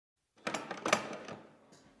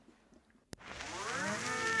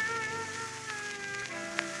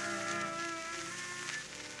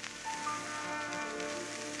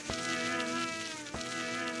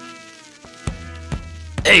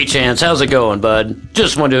Hey Chance, how's it going, bud?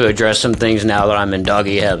 Just wanted to address some things now that I'm in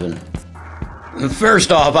doggy heaven.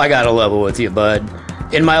 First off, I gotta level with you, bud.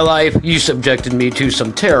 In my life, you subjected me to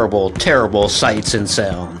some terrible, terrible sights and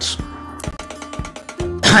sounds.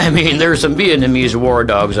 I mean, there's some Vietnamese war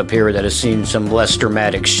dogs up here that have seen some less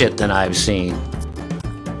dramatic shit than I've seen.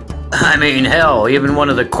 I mean, hell, even one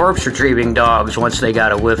of the corpse retrieving dogs, once they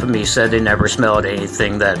got a whiff of me, said they never smelled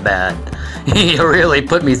anything that bad. You really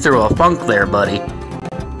put me through a funk there, buddy.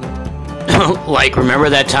 Like, remember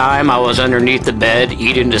that time I was underneath the bed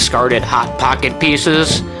eating discarded Hot Pocket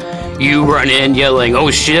pieces? You run in yelling, oh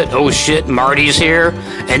shit, Marty's here,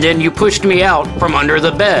 and then you pushed me out from under the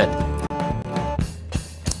bed.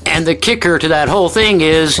 And the kicker to that whole thing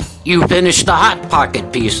is, you finished the Hot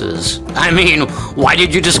Pocket pieces. I mean, why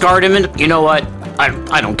did you discard them? You know what?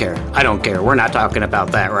 I don't care. I don't care. We're not talking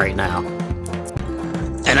about that right now.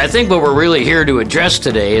 And I think what we're really here to address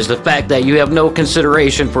today is the fact that you have no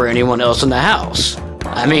consideration for anyone else in the house.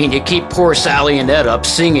 I mean, you keep poor Sally and Ed up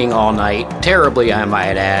singing all night, terribly I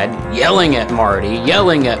might add, yelling at Marty,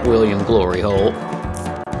 yelling at William Glory Hole.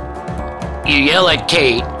 You yell at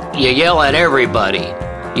Kate, you yell at everybody.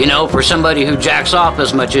 You know, for somebody who jacks off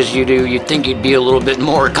as much as you do, you'd think you'd be a little bit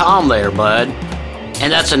more calm there, bud.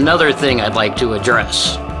 And that's another thing I'd like to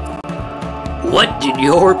address. What did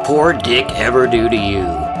your poor dick ever do to you?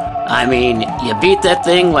 I mean, you beat that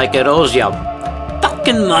thing like it owes you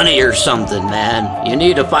fucking money or something, man. You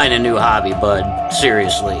need to find a new hobby, bud.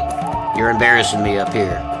 Seriously. You're embarrassing me up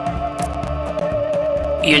here.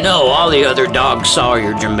 You know, all the other dogs saw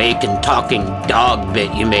your Jamaican talking dog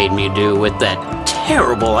bit you made me do with that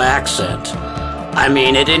terrible accent. I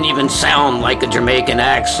mean, it didn't even sound like a Jamaican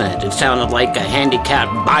accent. It sounded like a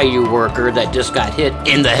handicapped bayou worker that just got hit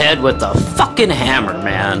in the head with a fucking hammer,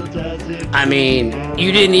 man. I mean,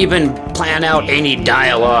 you didn't even plan out any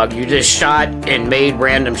dialogue. You just shot and made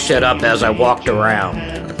random shit up as I walked around.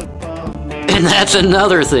 And that's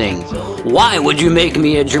another thing. Why would you make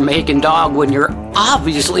me a Jamaican dog when you're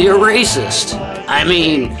obviously a racist? I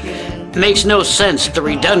mean, it makes no sense, the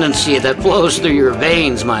redundancy that flows through your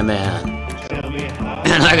veins, my man.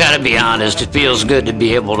 And I gotta be honest, it feels good to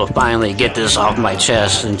be able to finally get this off my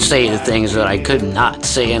chest and say the things that I could not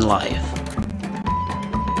say in life.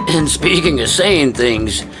 And speaking of saying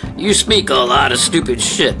things, you speak a lot of stupid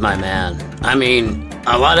shit, my man. I mean,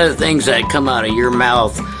 a lot of the things that come out of your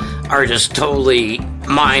mouth are just totally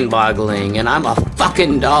mind-boggling, and I'm a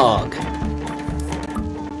fucking dog.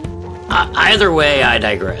 Either way, I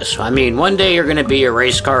digress. I mean, one day you're gonna be a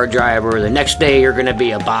race car driver, the next day you're gonna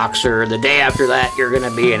be a boxer, the day after that you're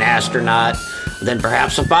gonna be an astronaut, then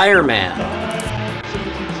perhaps a fireman.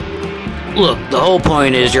 Look, the whole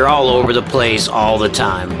point is you're all over the place all the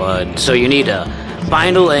time, bud. So you need to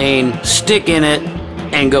find a lane, stick in it,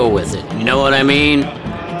 and go with it. You know what I mean?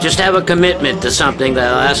 Just have a commitment to something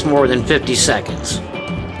that lasts more than 50 seconds.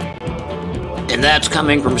 And that's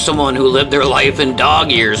coming from someone who lived their life in dog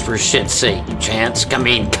years, for shit's sake, Chance. I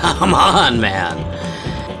mean, come on, man.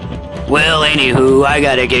 Well, anywho, I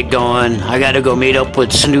gotta get going. I gotta go meet up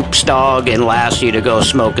with Snoop's dog and Lassie to go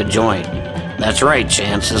smoke a joint. That's right,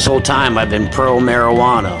 Chance. This whole time I've been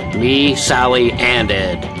pro-marijuana. Me, Sally, and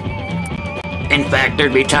Ed. In fact,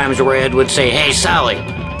 there'd be times where Ed would say, hey, Sally,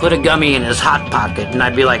 put a gummy in his Hot Pocket. And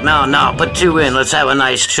I'd be like, no, put two in. Let's have a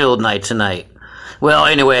nice chilled night tonight. Well,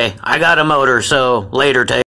 anyway, I got a motor, so later, take